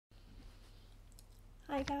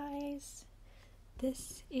Hi guys,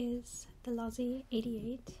 this is the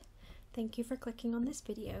Lozzie88. Thank you for clicking on this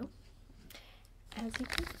video. As you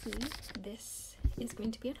can see, this is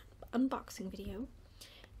going to be an unboxing video,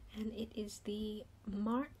 and it is the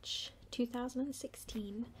March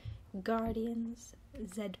 2016 Guardians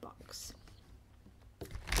ZBOX.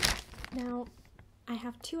 Now, I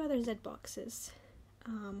have two other ZBOXes,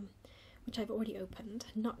 which I've already opened.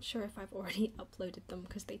 Not sure if I've already uploaded them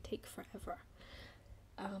because they take forever.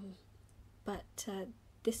 But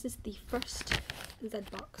this is the first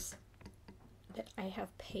ZBOX that I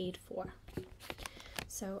have paid for.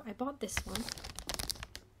 So I bought this one.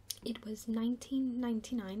 It was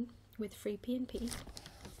 $19.99 with free P&P.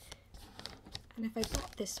 And if I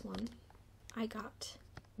bought this one, I got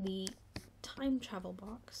the time travel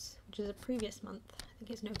box, which is a previous month. I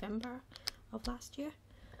think it's November of last year.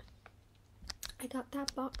 I got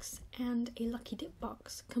that box and a Lucky Dip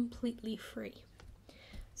box completely free.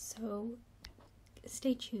 So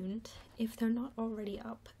stay tuned. If they're not already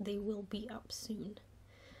up, they will be up soon.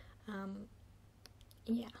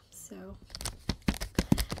 Yeah, so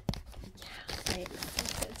yeah, very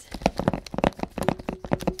excited.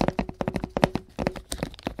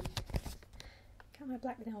 Got my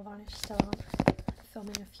black nail varnish still on. I'm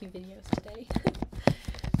filming a few videos today.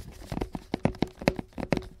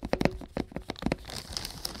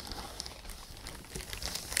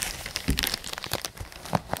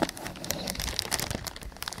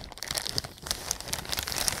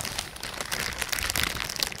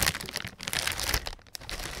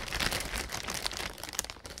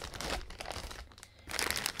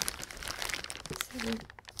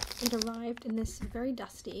 It arrived in this very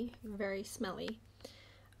dusty, very smelly,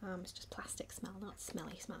 it's just plastic smell, not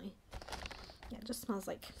smelly. Yeah, it just smells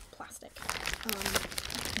like plastic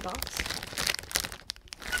box.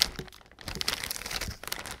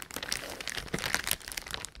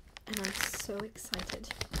 And I'm so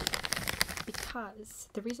excited because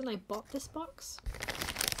the reason I bought this box,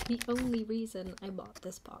 the only reason I bought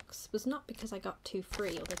this box was not because I got two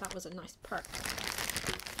free, although that was a nice perk.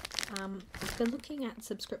 I've been looking at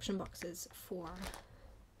subscription boxes for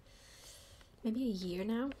maybe a year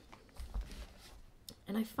now,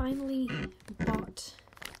 and I finally bought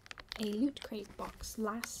a Loot Crate box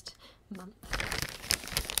last month,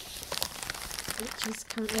 which is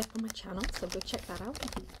currently up on my channel, so go check that out.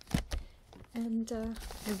 And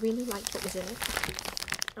I really liked what was in it.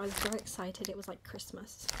 I was very excited. It was like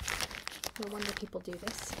Christmas. No wonder people do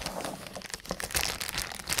this.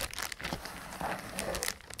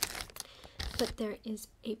 But there is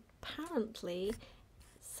apparently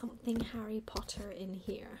something Harry Potter in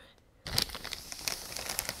here,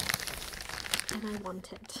 and I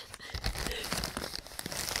want it.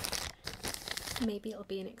 Maybe it'll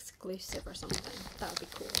be an exclusive or something. That would be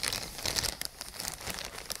cool.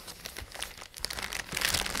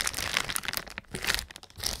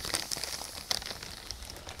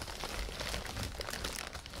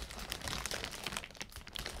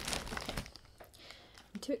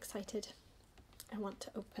 Okay, I'm too excited. I want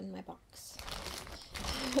to open my box.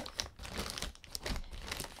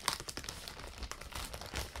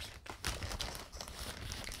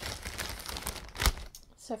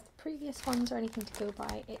 So if the previous ones are anything to go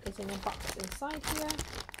by, it is in a box inside here.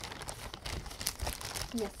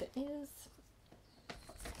 Yes, it is.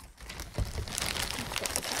 Let's get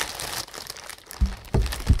this out.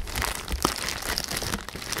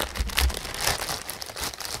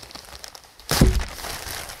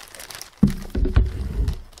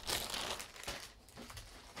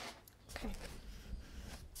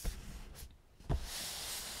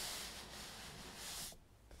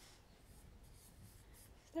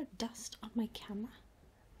 Dust on my camera.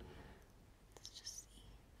 Let's just see.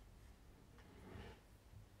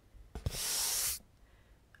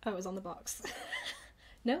 Oh, it was on the box.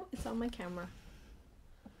 No, it's on my camera.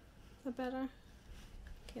 Is that better?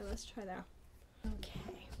 Okay, let's try that.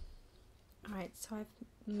 Okay. Alright, so I've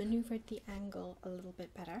maneuvered the angle a little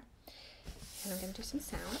bit better. And I'm going to do some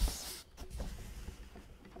sounds.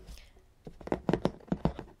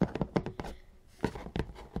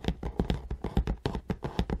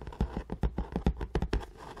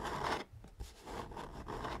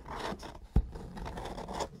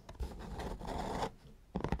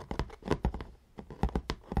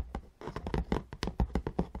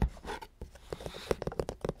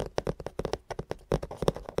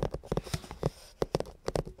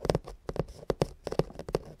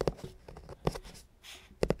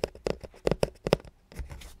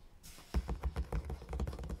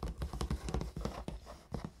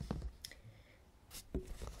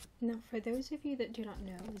 Now, for those of you that do not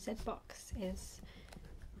know, ZBOX is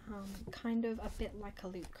kind of a bit like a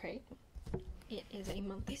Loot Crate. It is a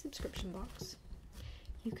monthly subscription box.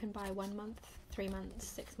 You can buy 1 month, 3 months,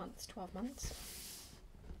 6 months, 12 months.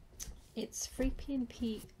 It's free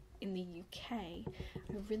P&P in the UK. I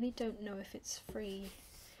really don't know if it's free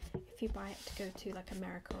if you buy it to go to like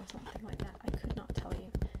America or something like that. I could not tell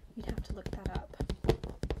you. You'd have to look that up.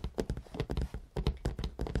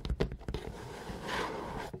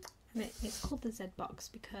 And it's called the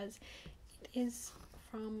ZBOX because it is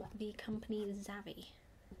from the company Zavvi.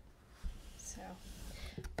 So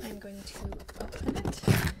I'm going to open it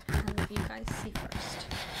and let you guys see first,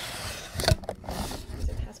 because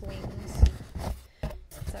it has wings.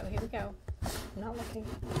 So here we go. I'm not looking.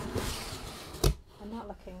 I'm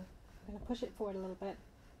going to push it forward a little bit.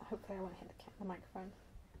 Hopefully I won't hit the microphone.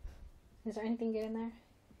 Is there anything good in there?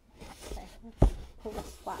 Okay, let's pull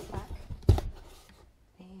this flat back.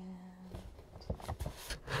 And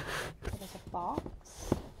there's a box.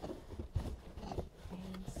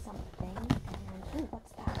 And something. And, ooh,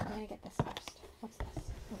 what's that? I'm going to get this first. What's this?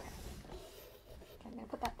 Okay. Okay, I'm going to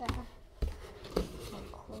put that there.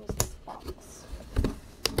 And close this box.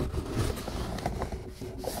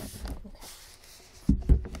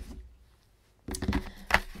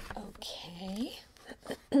 Okay.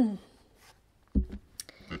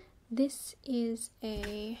 This is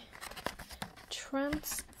a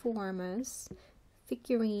Transformers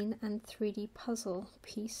figurine and 3D puzzle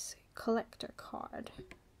piece collector card.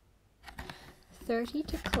 30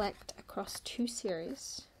 to collect across 2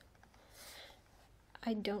 series.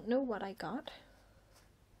 I don't know what I got.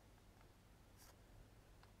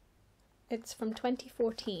 It's from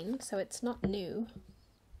 2014, so it's not new.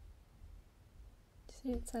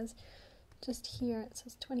 See, it says just here, it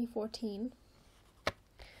says 2014.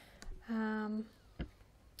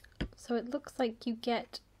 So it looks like you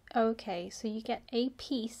get, okay, so you get a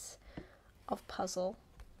piece of puzzle.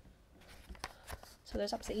 So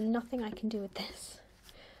there's absolutely nothing I can do with this.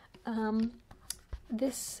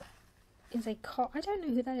 This is a card, I don't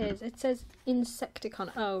know who that is. It says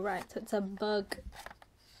Insecticon. Oh, right, so it's a bug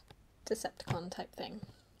Decepticon type thing.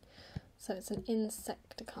 So it's an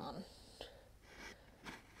Insecticon.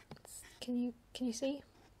 Can you see?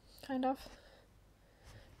 Kind of.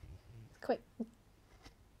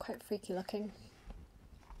 Quite freaky looking.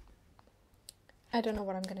 I don't know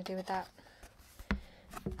what I'm going to do with that.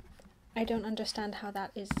 I don't understand how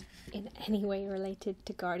that is in any way related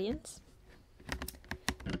to Guardians,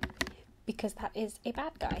 because that is a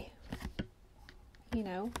bad guy. You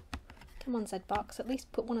know, come on ZBOX, at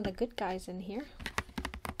least put one of the good guys in here,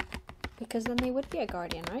 because then they would be a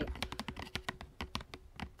Guardian, right?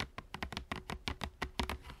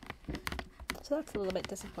 So that's a little bit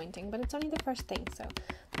disappointing, but it's only the first thing, so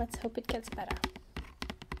let's hope it gets better.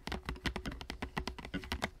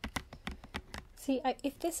 See,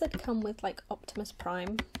 if this had come with like Optimus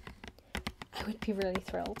Prime, I would be really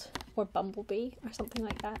thrilled, or Bumblebee, or something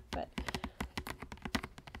like that, but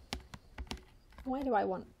why do I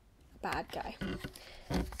want a bad guy?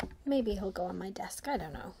 Maybe he'll go on my desk, I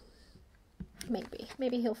don't know.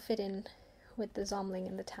 Maybe he'll fit in with the Zomling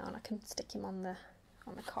in the town. I can stick him on the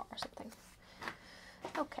car or something.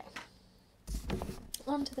 Okay,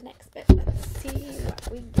 on to the next bit. Let's see what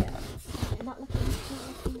we get. I'm not looking.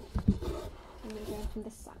 I'm going to go from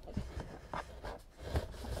this side. I'm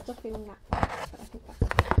still feeling that box, but I think that's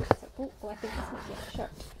so, oh, I think this might be a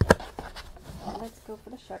shirt. So let's go for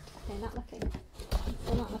the shirt. Okay, not looking. I'm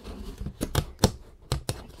still not looking.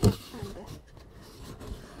 I can't find this.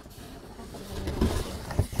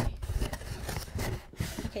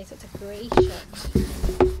 Okay, so it's a grey shirt.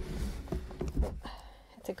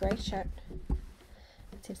 It's a grey shirt.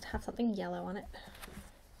 It seems to have something yellow on it.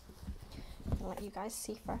 I'll let you guys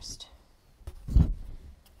see first.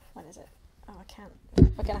 What is it? Oh, I can't.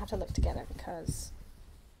 We're gonna have to look together because.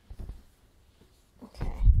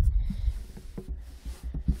 Okay.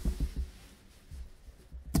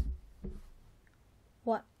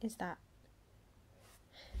 What is that?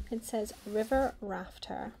 It says River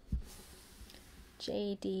Rafter,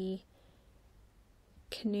 JD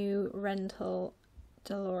Canoe Rental,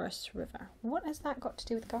 Dolores River. What has that got to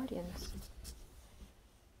do with Guardians?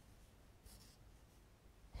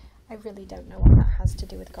 I really don't know what that has to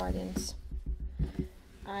do with Guardians.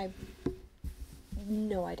 I've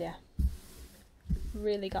no idea.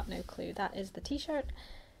 Really got no clue. That is the t-shirt.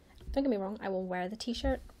 Don't get me wrong, I will wear the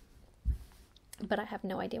t-shirt, but I have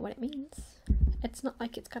no idea what it means. It's not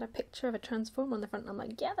like it's got a picture of a transformer on the front and I'm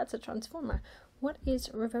like, yeah, that's a transformer. What is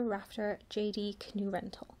River Rafter JD Canoe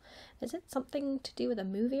Rental? Is it something to do with a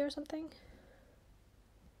movie or something?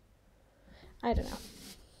 I don't know.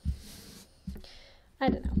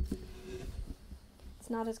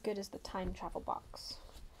 not as good as the time travel box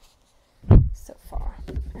so far.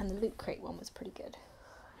 And the Loot Crate one was pretty good.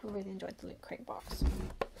 I really enjoyed the Loot Crate box.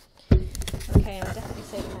 Okay, I'm definitely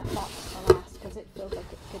saving that box for last because it feels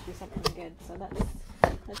like it could be something good. So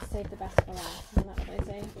let's save the best for last. Isn't that what I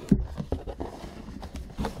say?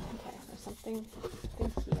 Okay, there's something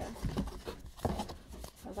here.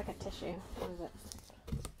 Sounds like a tissue. What is it?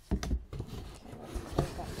 Okay, let's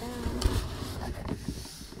close that down.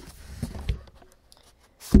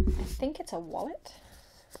 I think it's a wallet.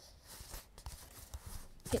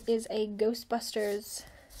 It is a Ghostbusters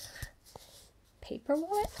paper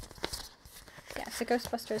wallet. Yeah, it's a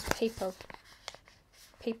Ghostbusters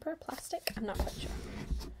paper plastic. I'm not quite sure.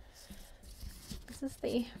 This is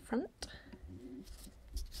the front.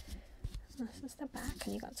 This is the back,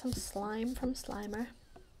 and you got some slime from Slimer.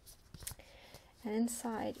 And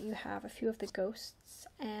inside you have a few of the ghosts,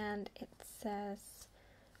 and it says,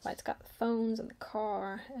 well, it's got the phones and the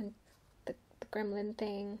car and the gremlin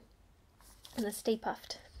thing and the Stay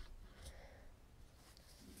Puft.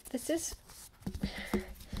 This is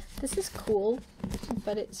cool,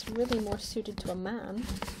 but it's really more suited to a man.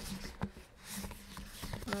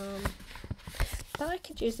 But I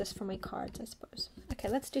could use this for my cards, I suppose. Okay,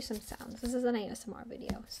 let's do some sounds. This is an ASMR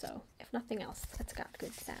video, so if nothing else, it's got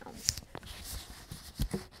good sounds.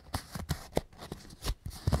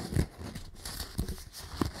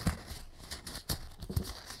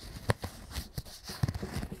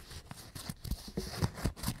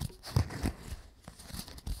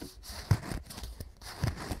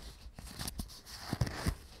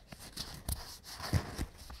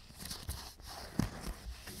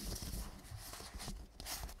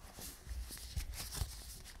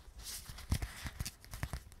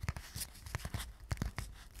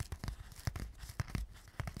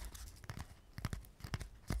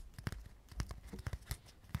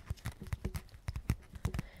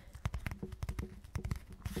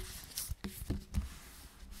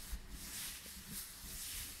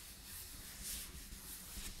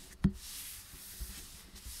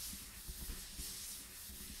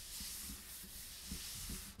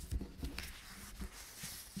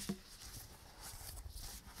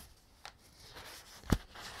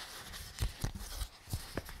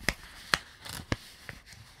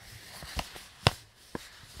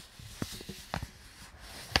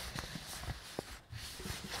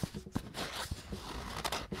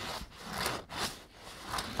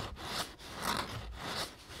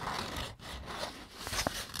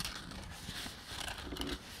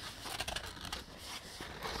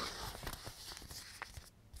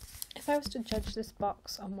 If I was to judge this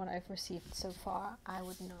box on what I've received so far, I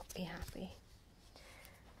would not be happy.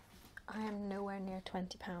 I am nowhere near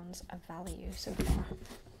 £20 of value so far.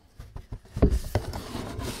 Let's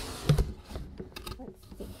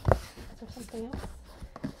see. Is there something else?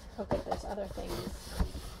 Oh good, there's other things.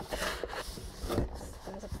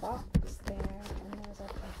 There's a box there, and there's a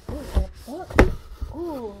book.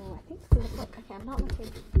 Ooh, I think this is a book. Okay, I'm not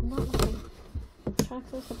looking. Try to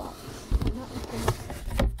close the box. I'm not looking.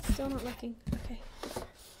 Still not looking. Okay.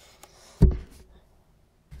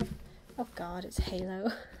 Oh god, it's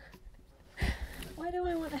Halo. Why do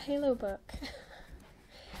I want a Halo book?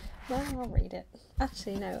 Well, I'll read it.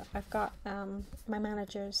 Actually, no. I've got, my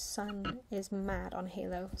manager's son is mad on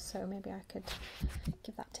Halo, so maybe I could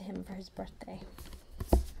give that to him for his birthday.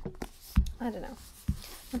 I don't know.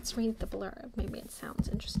 Let's read the blurb. Maybe it sounds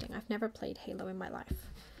interesting. I've never played Halo in my life.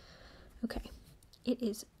 Okay. It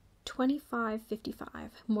is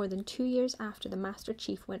 2555, more than 2 years after the Master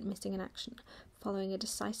Chief went missing in action, following a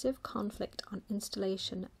decisive conflict on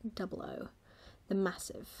Installation 00, the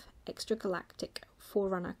massive, extragalactic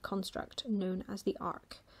forerunner construct known as the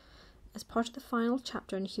Ark. As part of the final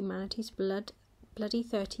chapter in humanity's bloody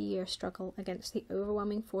 30-year struggle against the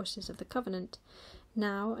overwhelming forces of the Covenant,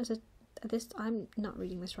 now as a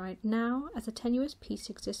tenuous peace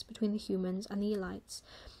exists between the humans and the elites,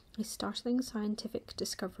 a startling scientific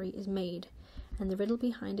discovery is made, and the riddle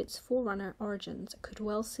behind its forerunner origins could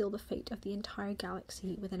well seal the fate of the entire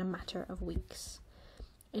galaxy within a matter of weeks.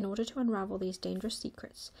 In order to unravel these dangerous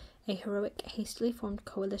secrets, a heroic, hastily formed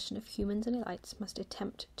coalition of humans and elites must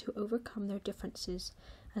attempt to overcome their differences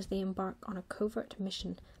as they embark on a covert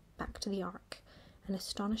mission back to the Ark, an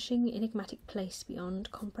astonishing, enigmatic place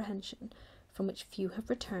beyond comprehension, from which few have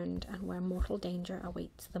returned and where mortal danger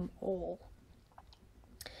awaits them all.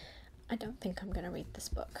 I don't think I'm going to read this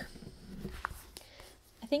book.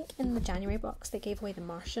 I think in the January box they gave away The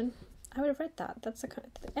Martian. I would have read that. That's the kind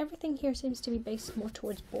of, everything here seems to be based more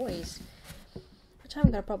towards boys, which I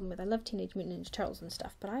haven't got a problem with. I love Teenage Mutant Ninja Turtles and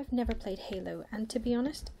stuff, but I've never played Halo, and to be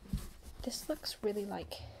honest, this looks really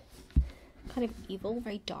like kind of evil,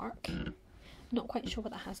 very dark. Not quite sure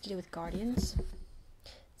what that has to do with Guardians.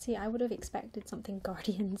 See, I would have expected something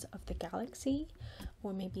Guardians of the Galaxy,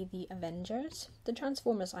 or maybe the Avengers. The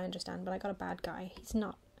Transformers I understand, but I got a bad guy. He's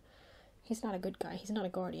not a good guy. He's not a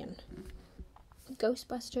Guardian.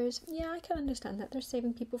 Ghostbusters, yeah, I can understand that. They're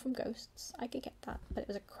saving people from ghosts. I could get that, but it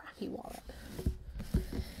was a crappy wallet.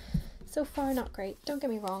 So far, not great. Don't get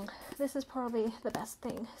me wrong. This is probably the best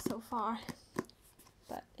thing so far,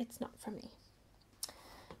 but it's not for me.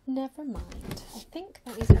 Never mind. I think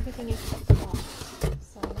that is everything except the box.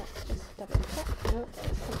 So let's just double check. Nope,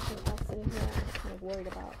 there's something else in here I'm kind of worried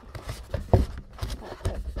about.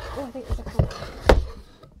 Oh, I think there's a comic.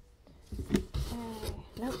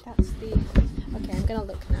 Nope, that's the... Okay, I'm gonna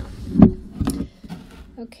look now.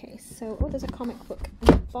 Okay, so... Oh, there's a comic book at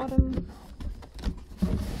the bottom.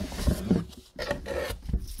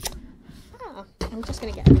 I'm just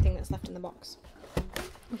gonna get everything that's left in the box.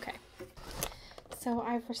 Okay. So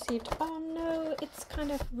I've received... Oh no, it's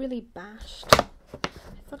kind of really bashed. I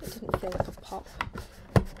thought it didn't feel like a pop.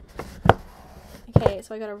 Okay,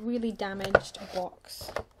 so I got a really damaged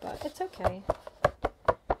box, but it's okay.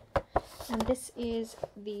 And this is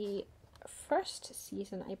the first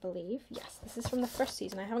season, I believe. Yes, this is from the first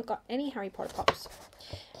season. I haven't got any Harry Potter pops.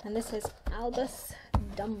 And this is Albus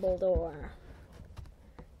Dumbledore.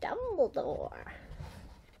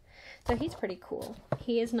 So he's pretty cool.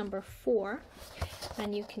 He is number 4.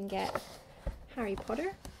 And you can get Harry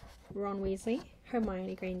Potter, Ron Weasley,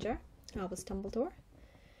 Hermione Granger, Albus Dumbledore,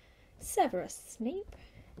 Severus Snape,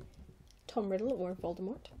 Tom Riddle or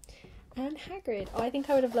Voldemort, and Hagrid. Oh, I think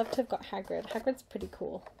I would have loved to have got Hagrid. Hagrid's pretty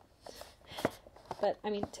cool. But, I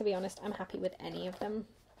mean, to be honest, I'm happy with any of them.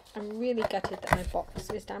 I'm really gutted that my box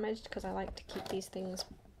is damaged because I like to keep these things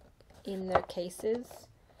in their cases.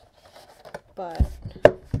 But,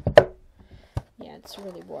 yeah, it's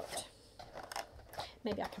really warped.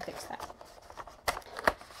 Maybe I can fix that.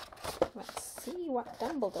 Let's see what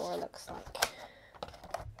Dumbledore looks like.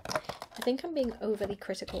 I think I'm being overly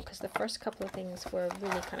critical because the first couple of things were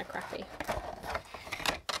really kind of crappy.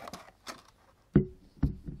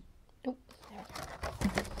 Oh, there we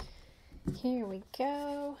go. Here we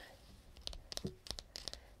go.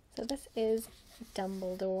 So this is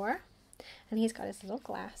Dumbledore. And he's got his little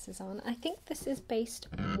glasses on. I think this is based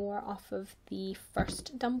more off of the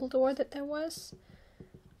first Dumbledore that there was.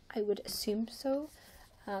 I would assume so.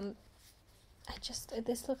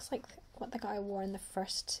 This looks like what the guy wore in the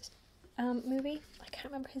first movie. I can't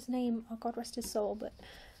remember his name. Oh, God rest his soul, but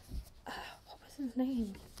what was his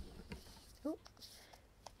name? Oh,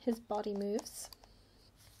 his body moves.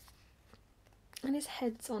 And his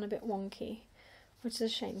head's on a bit wonky, which is a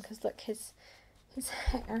shame because look, his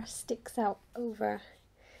hair sticks out over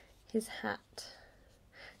his hat.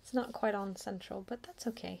 It's not quite on central, but that's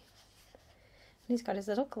okay. And he's got his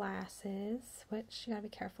little glasses, which you gotta be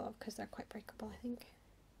careful of because they're quite breakable, I think.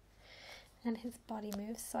 And his body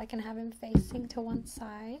moves, so I can have him facing to one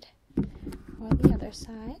side or the other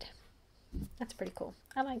side. That's pretty cool.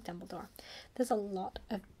 I like Dumbledore. There's a lot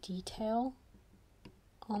of detail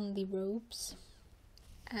on the robes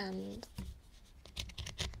and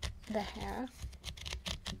the hair.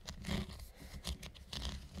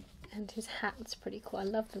 And his hat's pretty cool. I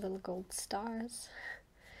love the little gold stars.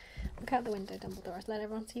 Look out the window, Dumbledore. Let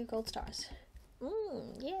everyone see your gold stars.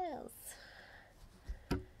 Yes.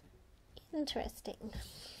 Interesting.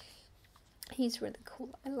 He's really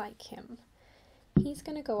cool. I like him. He's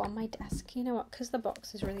gonna go on my desk. You know what? Because the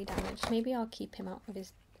box is really damaged. Maybe I'll keep him out of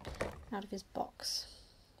his box.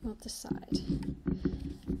 We'll decide.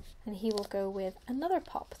 And he will go with another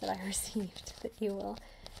pop that I received that you will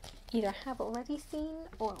either have already seen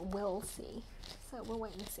or will see. So we'll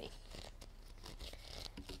wait and see.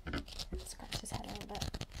 Scratch his head a little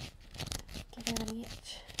bit. Give him an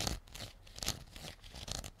itch.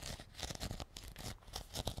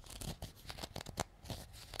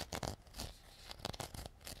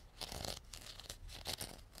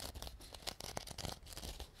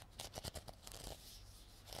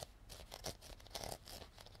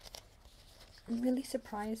 I'm really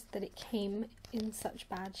surprised that it came in such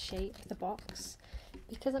bad shape, the box,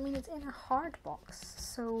 because I mean it's in a hard box,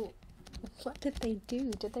 so what did they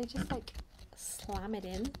do? Did they just like slam it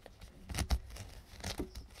in?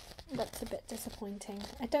 That's a bit disappointing.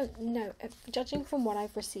 I don't know. Judging from what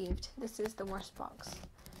I've received, this is the worst box.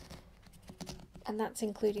 And that's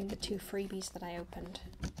including the 2 freebies that I opened.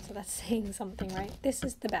 So that's saying something, right? This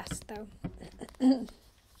is the best though.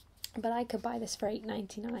 But I could buy this for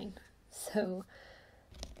 $8.99.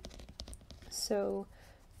 So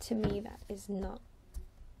to me that is not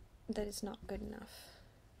good enough,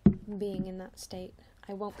 being in that state.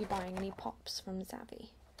 I won't be buying any pops from Zavvi.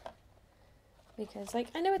 Because, like,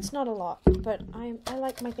 I know it's not a lot, but I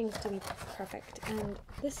like my things to be perfect. And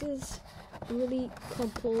this is really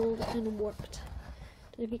crumpled and warped.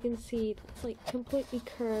 And if you can see, it's like completely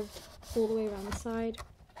curved all the way around the side.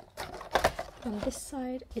 On this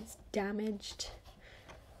side, it's damaged.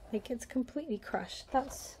 Like, it's completely crushed.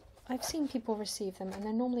 I've seen people receive them, and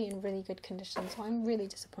they're normally in really good condition, so I'm really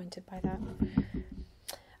disappointed by that.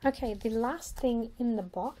 Okay, the last thing in the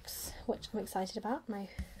box, which I'm excited about, my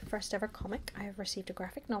first ever comic. I have received a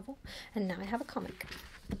graphic novel, and now I have a comic.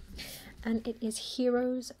 And it is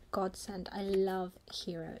Heroes Godsend. I love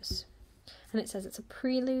Heroes. And it says it's a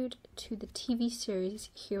prelude to the TV series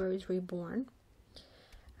Heroes Reborn.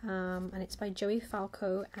 And it's by Joey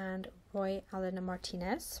Falco and Roy Alana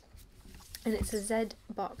Martinez. And it's a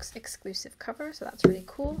ZBOX exclusive cover, so that's really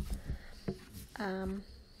cool.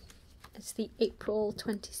 It's the April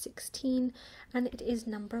 2016, and it is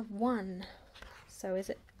number 1. So is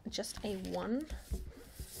it just a 1?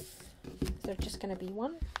 Is there just going to be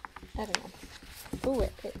 1? I don't know. Oh,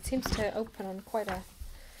 it seems to open on quite a...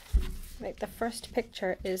 Like, the first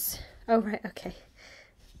picture is... Oh, right, okay.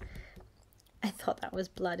 I thought that was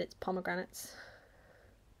blood. It's pomegranates.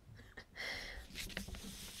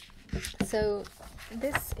 So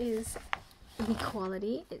this is the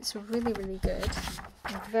quality. It's really, really good.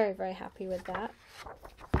 I'm very, very happy with that.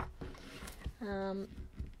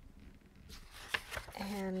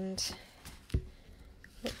 And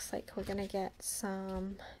looks like we're gonna get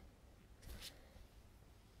some...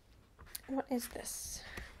 What is this?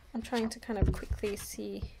 I'm trying to kind of quickly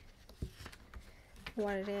see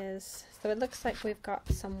what it is. So it looks like we've got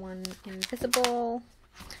someone invisible.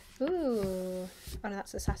 Ooh. Oh no,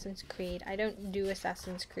 that's Assassin's Creed. I don't do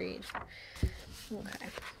Assassin's Creed. Okay.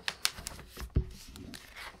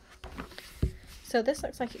 So this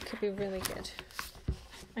looks like it could be really good.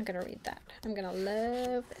 I'm gonna read that. I'm gonna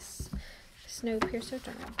love this. Snowpiercer,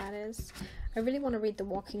 don't know what that is. I really want to read the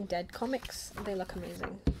Walking Dead comics. They look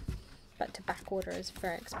amazing. But to back order is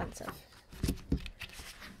very expensive.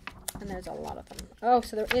 And there's a lot of them. Oh,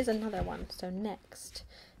 so there is another one. So next.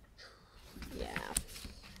 Yeah.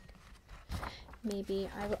 Maybe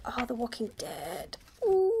I will... Oh, The Walking Dead.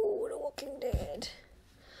 Ooh, The Walking Dead.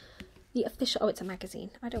 The official... Oh, it's a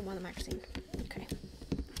magazine. I don't want a magazine. Okay.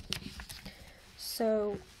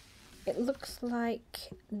 So, it looks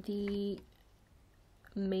like the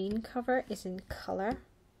main cover is in colour.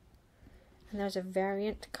 And there's a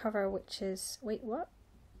variant cover which is... Wait, what?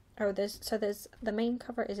 Oh, there's the main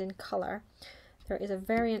cover is in colour. There is a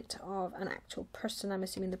variant of an actual person. I'm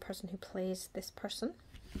assuming the person who plays this person.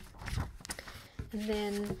 And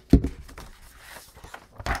then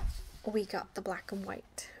we got the black and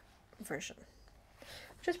white version,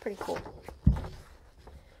 which is pretty cool.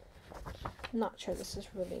 I'm not sure this is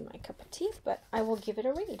really my cup of tea, but I will give it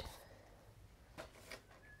a read.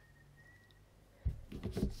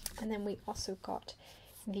 And then we also got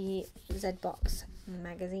the ZBOX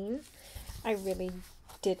magazine. I really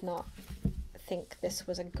did not think this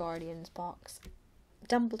was a Guardians box.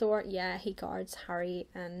 Dumbledore, yeah, he guards Harry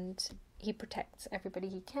and he protects everybody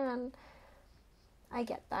he can. I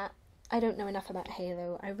get that. I don't know enough about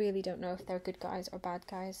Halo. I really don't know if they're good guys or bad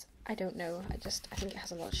guys. I don't know. I think it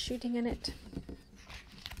has a lot of shooting in it.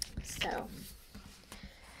 So,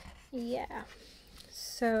 yeah.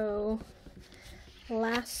 So,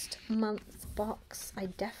 last month's box I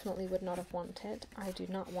definitely would not have wanted. I do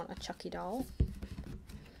not want a Chucky doll.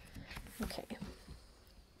 Okay.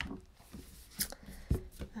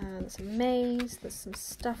 There's a maze, there's some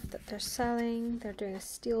stuff that they're selling. They're doing a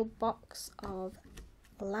steel box of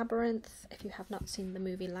Labyrinth. If you have not seen the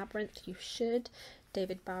movie Labyrinth, you should.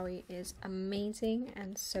 David Bowie is amazing,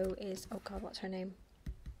 and so is, oh god, what's her name?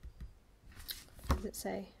 What does it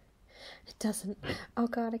say? It doesn't. Oh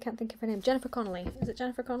god, I can't think of her name. Jennifer Connelly. Is it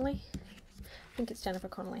Jennifer Connelly? I think it's Jennifer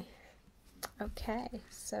Connelly. Okay,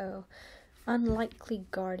 so Unlikely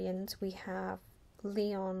Guardians. We have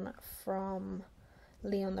Leon from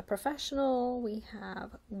Leon the Professional. We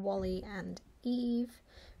have Wally and Eve.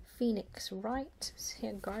 Phoenix Wright, is he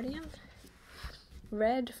a Guardian?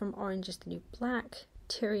 Red from Orange is the New Black.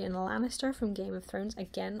 Tyrion Lannister from Game of Thrones.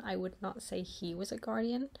 Again, I would not say he was a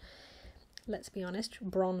Guardian. Let's be honest,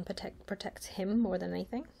 Bronn protects him more than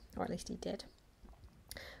anything, or at least he did.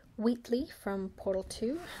 Wheatley from Portal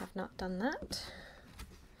 2, have not done that.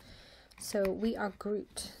 So we are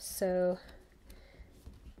Groot, so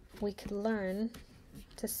we could learn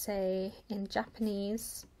to say in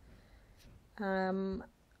Japanese,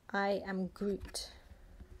 I am Groot.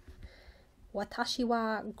 Watashi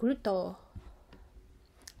wa Grooto.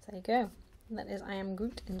 There you go. That is I am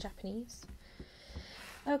Groot in Japanese.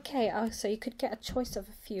 Okay, oh, so you could get a choice of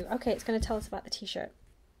a few. Okay, it's going to tell us about the t-shirt.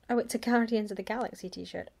 Oh, it's a Guardians of the Galaxy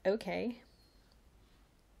t-shirt. Okay.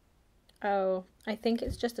 Oh, I think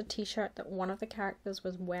it's just a t-shirt that one of the characters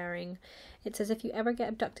was wearing. It says, if you ever get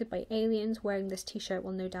abducted by aliens, wearing this t-shirt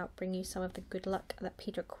will no doubt bring you some of the good luck that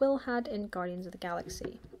Peter Quill had in Guardians of the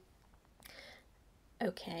Galaxy.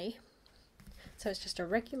 Okay. So it's just a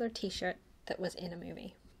regular t-shirt that was in a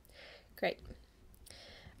movie. Great.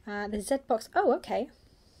 The ZBOX. Oh, okay.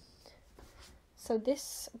 So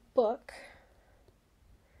this book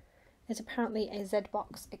is apparently a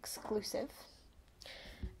ZBOX exclusive.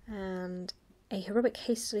 And a heroic,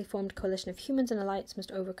 hastily formed coalition of humans and elites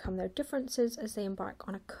must overcome their differences as they embark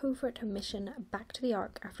on a covert mission back to the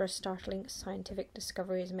Ark after a startling scientific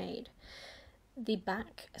discovery is made. The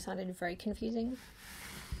back sounded very confusing.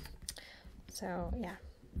 So, yeah.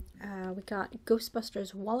 We got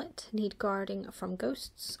Ghostbusters wallet, need guarding from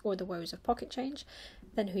ghosts or the woes of pocket change.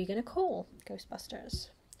 Then who are you going to call? Ghostbusters.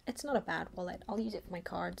 It's not a bad wallet. I'll use it for my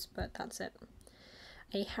cards, but that's it.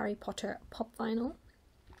 A Harry Potter pop vinyl,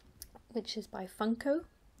 which is by Funko.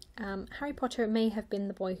 Harry Potter may have been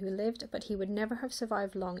the boy who lived, but he would never have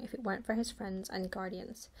survived long if it weren't for his friends and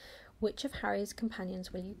guardians. Which of Harry's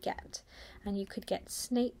companions will you get? And you could get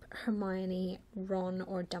Snape, Hermione, Ron,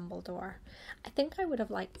 or Dumbledore. I think I would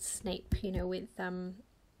have liked Snape, you know, with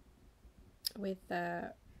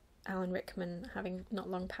Alan Rickman having not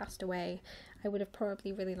long passed away. I would have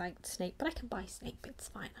probably really liked Snape, but I can buy Snape, it's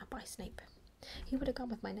fine, I'll buy Snape. He would have gone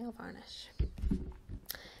with my nail varnish.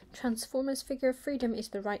 Transformers figure, freedom is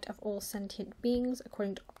the right of all sentient beings,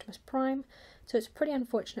 according to Optimus Prime, so it's pretty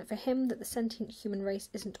unfortunate for him that the sentient human race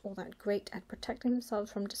isn't all that great at protecting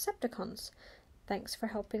themselves from Decepticons. Thanks for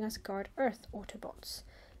helping us guard Earth, Autobots.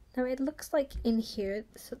 Now it looks like in here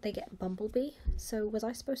so they get Bumblebee, so was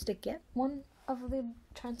I supposed to get one of the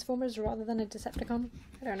Transformers rather than a Decepticon?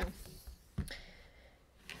 I don't know.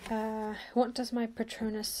 What does my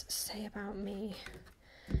Patronus say about me?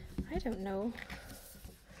 I don't know.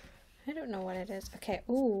 I don't know what it is. Okay,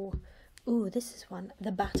 ooh, this is one.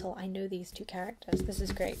 The Battle. I know these two characters. This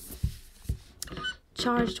is great.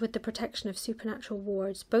 Charged with the protection of supernatural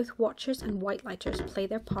wards, both Watchers and Whitelighters play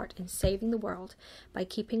their part in saving the world by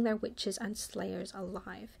keeping their witches and slayers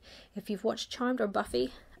alive. If you've watched Charmed or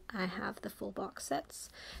Buffy, I have the full box sets,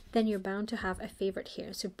 then you're bound to have a favourite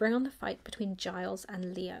here. So bring on the fight between Giles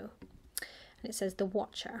and Leo. And it says, the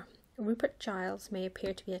Watcher. Rupert Giles may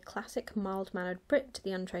appear to be a classic mild-mannered Brit to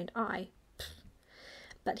the untrained eye,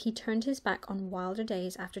 but he turned his back on wilder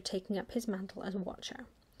days after taking up his mantle as Watcher.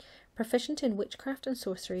 Proficient in witchcraft and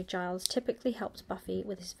sorcery, Giles typically helps Buffy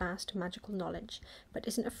with his vast magical knowledge, but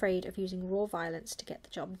isn't afraid of using raw violence to get the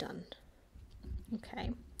job done.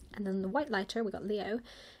 Okay, and then the Whitelighter, we got Leo.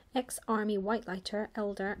 Ex-Army Whitelighter,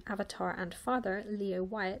 Elder, Avatar and Father, Leo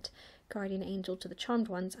Wyatt, guardian angel to the Charmed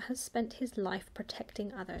Ones, has spent his life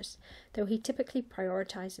protecting others. Though he typically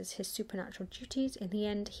prioritises his supernatural duties, in the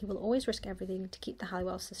end he will always risk everything to keep the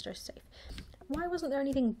Halliwell sisters safe. Why wasn't there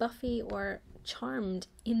anything Buffy or Charmed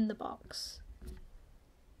in the box?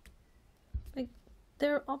 Like,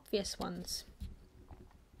 there are obvious ones.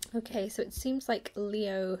 Okay, so it seems like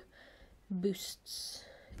Leo boosts.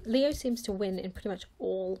 Leo seems to win in pretty much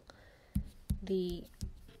all the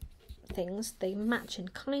things. They match in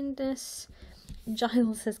kindness.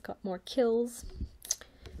 Giles has got more kills.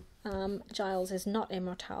 Giles is not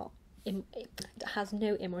immortal. Has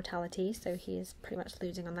no immortality, so he is pretty much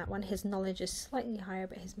losing on that one. His knowledge is slightly higher,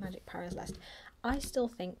 but his magic power is less. I still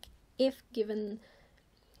think if given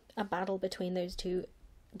a battle between those two,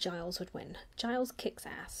 Giles would win. Giles kicks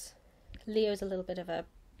ass. Leo's a little bit of a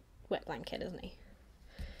wet blanket, isn't he?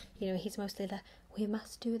 You know, he's mostly the, we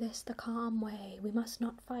must do this the calm way, we must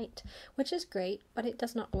not fight, which is great, but it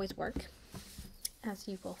does not always work, as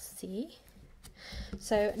you will see.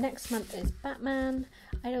 So next month is Batman.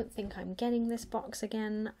 I don't think I'm getting this box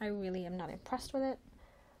again. I really am not impressed with it.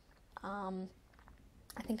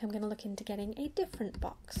 I think I'm going to look into getting a different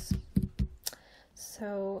box.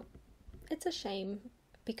 So it's a shame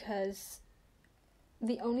because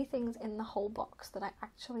the only things in the whole box that I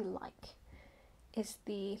actually like is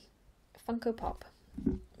the Funko Pop,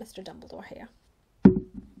 Mr. Dumbledore here.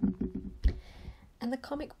 And the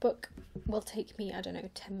comic book will take me, I don't know,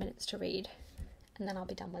 10 minutes to read, and then I'll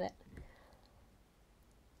be done with it.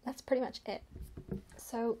 That's pretty much it.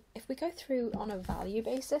 So if we go through on a value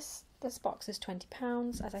basis, this box is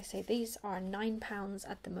 £20. As I say, these are £9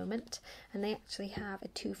 at the moment, and they actually have a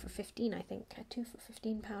 2 for $15, I think, a 2 for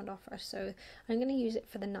 £15 offer. So I'm going to use it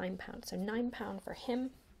for the £9. So £9 for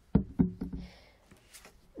him.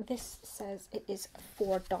 This says it is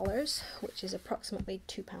 $4, which is approximately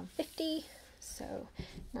 £2.50. So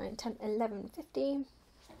 9, 10, 11.50.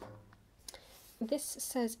 This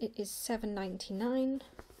says it is $7.99.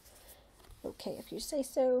 Okay, if you say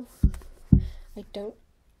so. I don't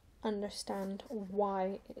understand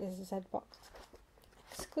why it is a ZBOX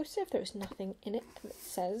exclusive. There's nothing in it that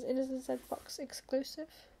says it is a ZBOX exclusive.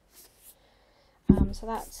 So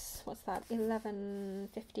that's, what's that,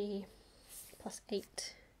 11.50 plus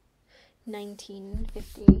 8,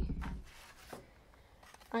 19.50.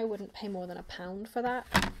 I wouldn't pay more than £1 for that.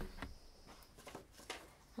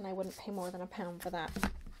 And I wouldn't pay more than £1 for that.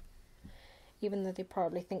 Even though they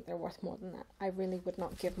probably think they're worth more than that. I really would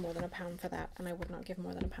not give more than £1 for that, and I would not give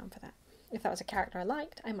more than £1 for that. If that was a character I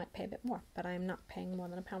liked, I might pay a bit more, but I'm not paying more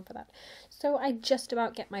than £1 for that. So I just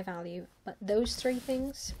about get my value, but those three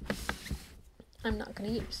things, I'm not going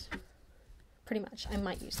to use. Pretty much. I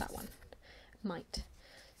might use that one. Might.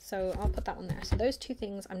 So I'll put that one there. So those two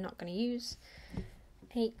things I'm not going to use.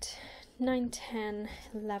 8, 9, 10,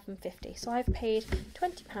 11.50. So I've paid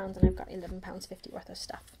 £20 and I've got £11.50 worth of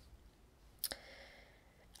stuff.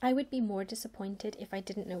 I would be more disappointed if I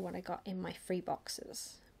didn't know what I got in my free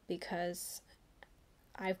boxes, because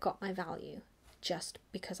I've got my value just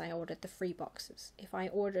because I ordered the free boxes. If I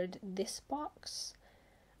ordered this box,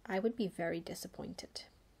 I would be very disappointed.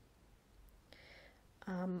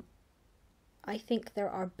 I think there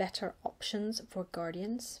are better options for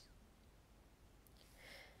Guardians.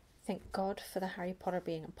 Thank God for the Harry Potter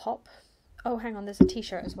being a pop. Oh, hang on, there's a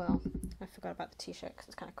t-shirt as well. I forgot about the t-shirt because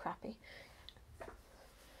it's kind of crappy.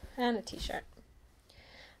 And a t-shirt.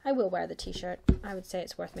 I will wear the t-shirt. I would say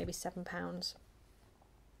it's worth maybe £7.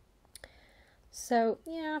 So,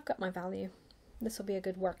 yeah, I've got my value. This will be a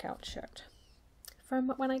good workout shirt. From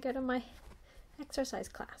when I go to my exercise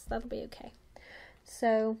class, that'll be okay.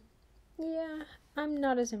 So, yeah, I'm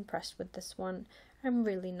not as impressed with this one. I'm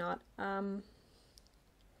really not.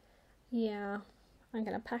 Yeah, I'm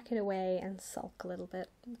going to pack it away and sulk a little bit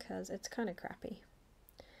because it's kind of crappy.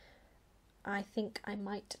 I think I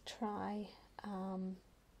might try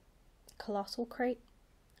Colossal Crate.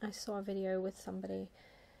 I saw a video with somebody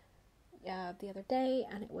the other day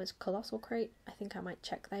and it was Colossal Crate. I think I might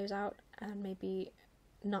check those out and maybe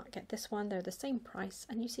not get this one. They're the same price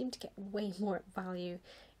and you seem to get way more value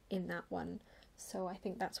in that one. So I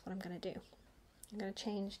think that's what I'm going to do. I'm going to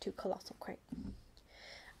change to Colossal Crate.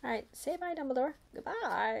 Alright, say bye, Dumbledore.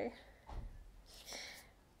 Goodbye.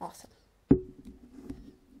 Awesome.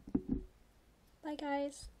 Bye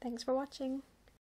guys. Thanks for watching.